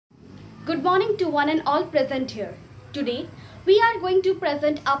Good morning to one and all present here. Today, we are going to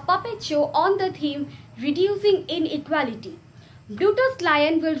present a puppet show on the theme Reducing Inequality. Brutus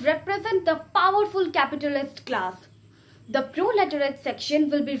Lion will represent the powerful capitalist class. The proletariat section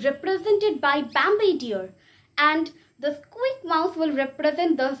will be represented by Bambi Deer, and the Squeak Mouse will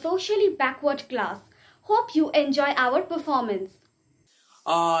represent the socially backward class. Hope you enjoy our performance.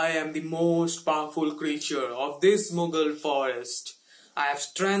 I am the most powerful creature of this Mughal forest. I have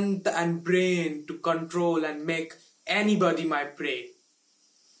strength and brain to control and make anybody my prey.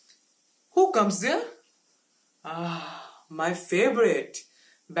 Who comes there? My favorite,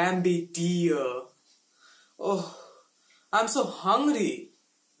 Bambi Deer. Oh, I'm so hungry.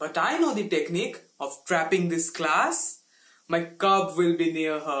 But I know the technique of trapping this class. My cub will be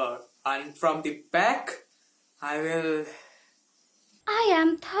near her, and from the back, I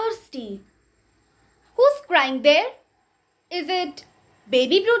am thirsty. Who's crying there? Is it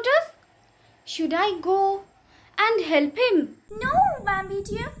Baby Brutus? Should I go and help him? No, Bambi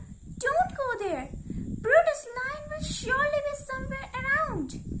dear, don't go there. Brutus Lion will surely be somewhere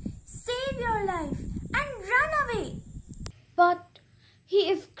around. Save your life and run away. But he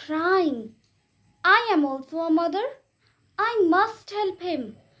is crying. I am also a mother. I must help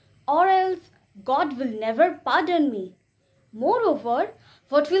him, or else God will never pardon me. Moreover,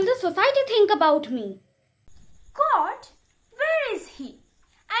 what will the society think about me? God? Where is he?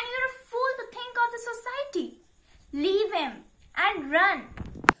 And you're a fool to think of the society. Leave him and run.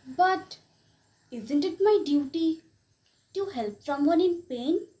 But isn't it my duty to help someone in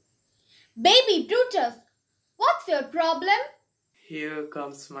pain? Baby Brutus, what's your problem? Here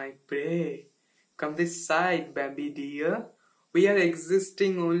comes my prey. Come this side, Bambi dear. We are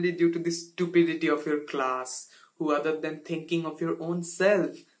existing only due to the stupidity of your class, who other than thinking of your own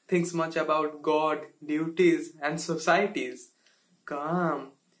self, thinks much about God, duties and societies.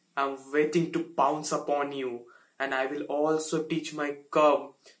 Come, I'm waiting to pounce upon you, and I will also teach my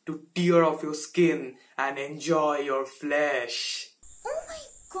cub to tear off your skin and enjoy your flesh. Oh my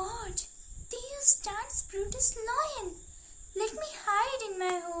God, there stands Brutus Lion. Let me hide in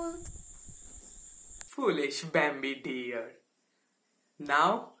my hole. Foolish Bambi dear.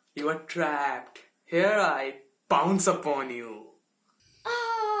 Now you are trapped. Here I pounce upon you.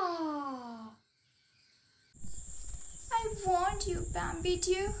 I want you, Bambi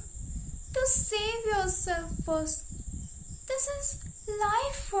dear, to save yourself first. This is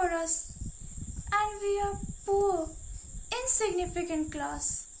life for us, and we are poor, insignificant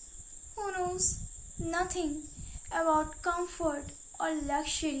class who knows nothing about comfort or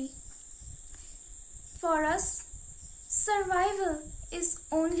luxury. For us, survival is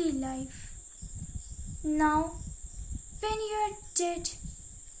only life. Now, when you are dead,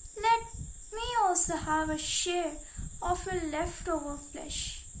 let me also have a share of your leftover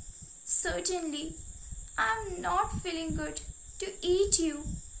flesh. Certainly, I am not feeling good to eat you.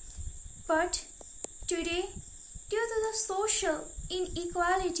 But today, due to the social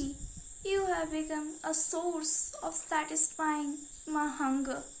inequality, you have become a source of satisfying my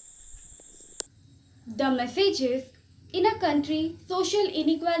hunger. The message is, in a country, social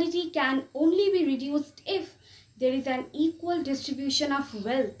inequality can only be reduced if there is an equal distribution of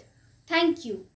wealth. Thank you.